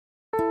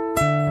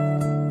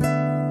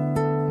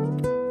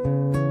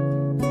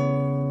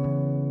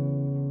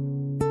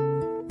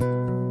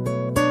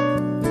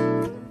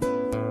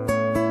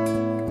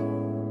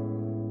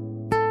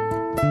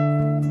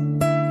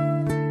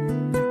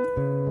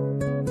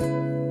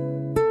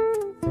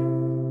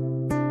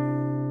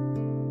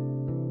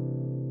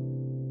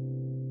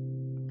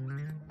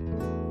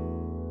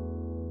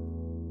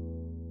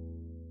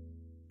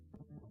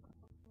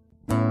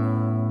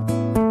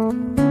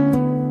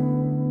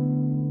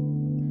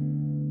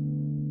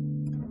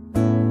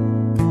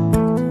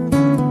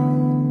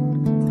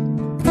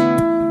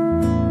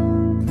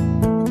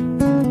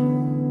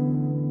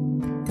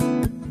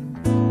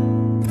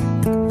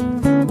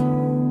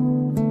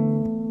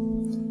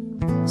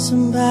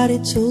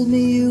Somebody told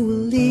me you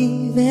were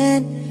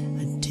leaving,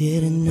 I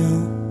didn't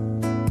know.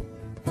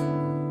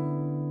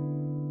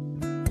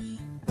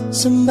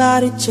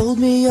 Somebody told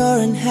me you're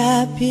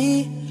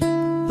unhappy,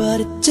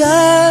 but it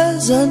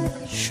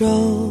doesn't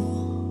show.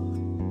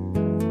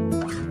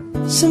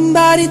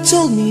 Somebody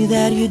told me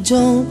that you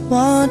don't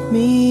want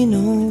me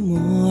no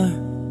more.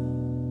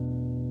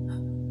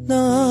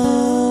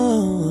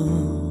 No.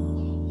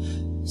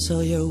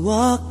 So you're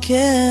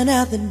walking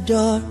out the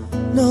door.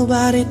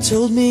 Nobody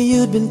told me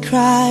you'd been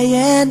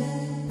crying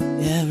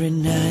every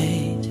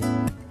night.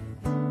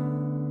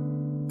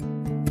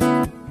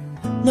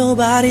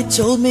 Nobody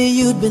told me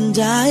you'd been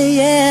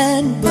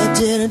dying, but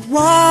didn't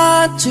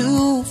want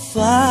to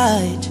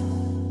fight.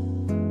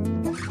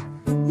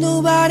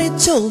 Nobody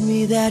told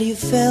me that you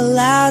fell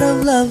out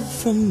of love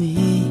from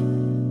me.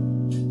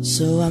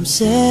 So I'm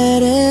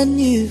setting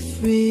you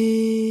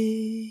free.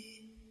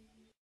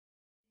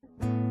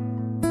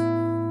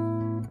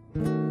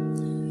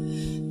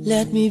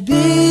 Let me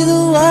be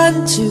the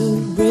one to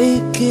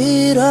break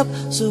it up,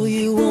 so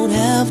you won't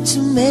have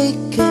to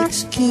make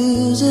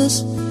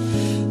excuses.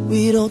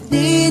 We don't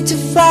need to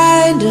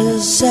find a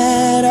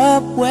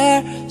setup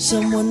where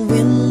someone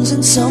wins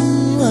and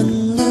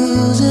someone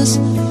loses.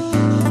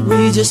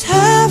 We just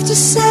have to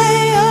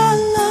say our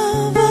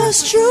love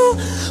was true,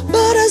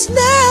 but has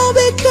now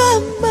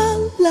become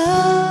a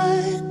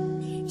lie.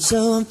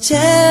 So I'm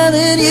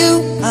telling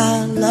you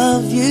I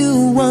love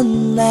you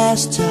one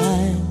last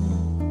time,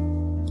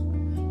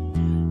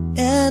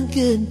 and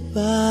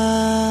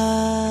goodbye.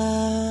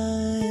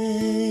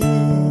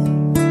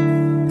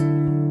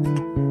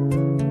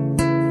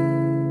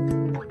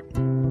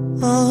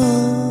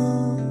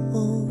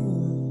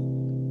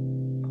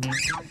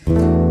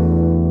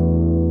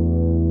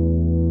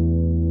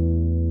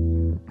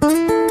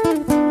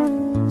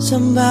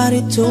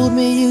 Somebody told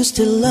me you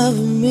still love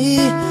me.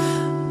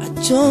 I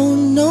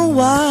don't know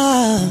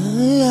why.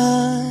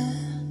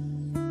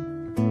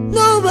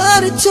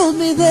 Nobody told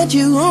me that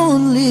you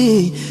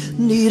only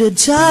needed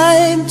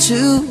time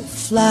to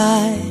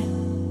fly.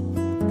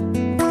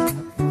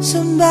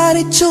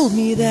 Somebody told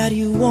me that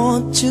you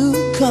want to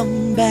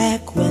come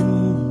back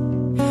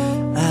when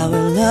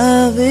our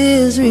love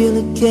is real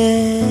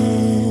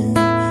again.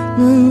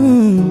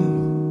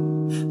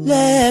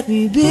 Let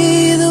me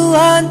be the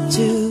one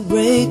to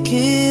break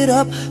it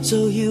up,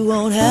 so you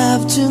won't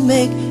have to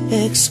make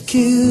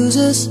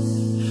excuses.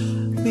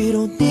 We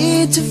don't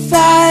need to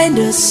find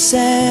a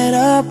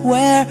setup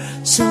where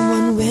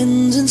someone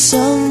wins and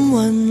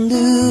someone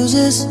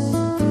loses.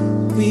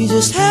 We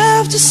just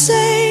have to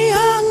say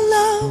our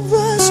love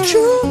was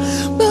true,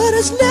 but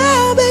has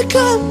now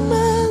become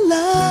a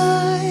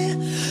lie.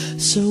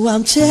 So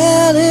I'm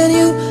telling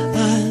you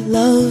I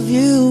love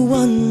you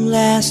one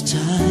last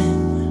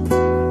time,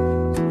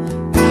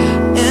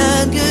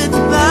 and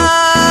goodbye.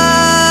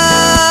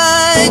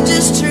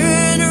 Just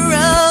turn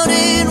around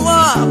and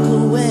walk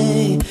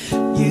away.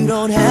 You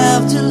don't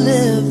have to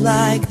live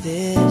like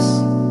this.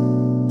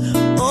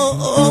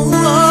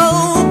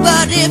 Oh,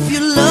 but if you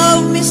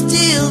love me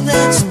still,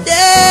 then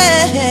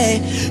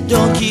stay.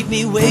 Don't keep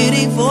me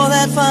waiting for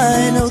that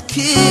final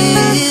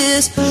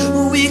kiss.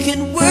 We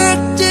can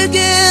work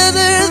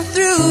together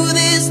through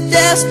this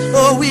test,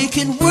 or we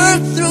can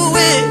work through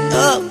it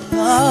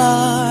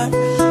apart.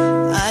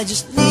 I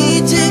just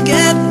need to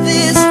get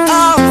this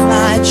off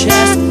my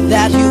chest,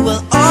 that you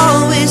will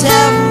always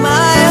have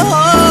my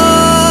heart.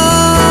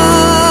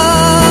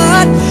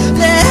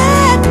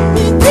 Let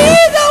me be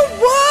the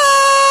one.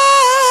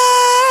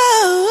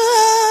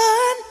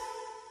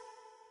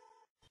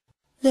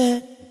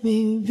 Let me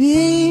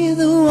be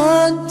the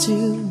one to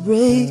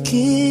break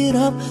it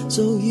up,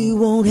 so you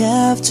won't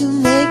have to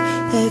make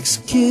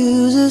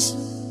excuses.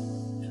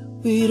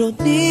 We don't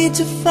need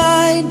to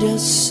find a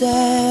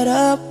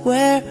setup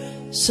where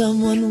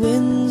someone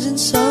wins and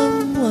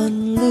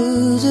someone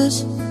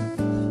loses.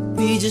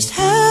 We just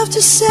have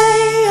to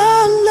say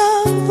our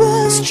love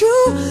was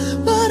true,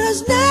 but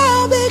has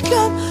now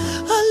become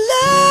a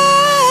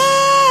lie.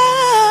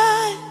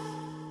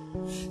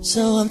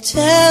 So I'm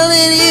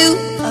telling you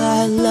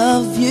I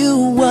love you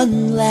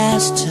one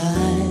last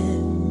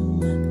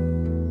time,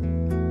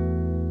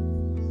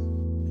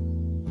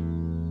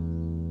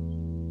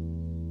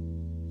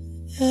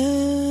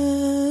 and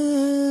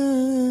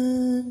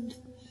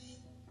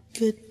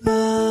goodbye.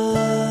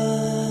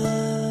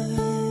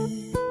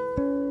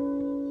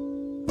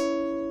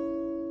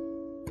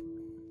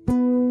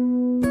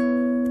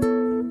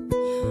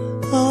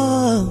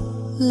 Oh,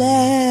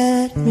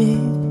 let me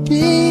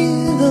be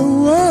the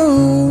one.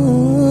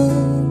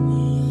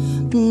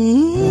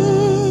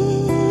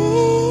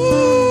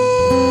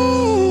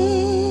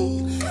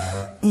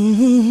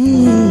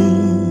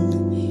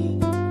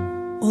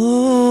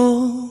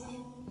 Oh,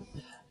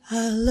 I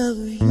love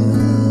you.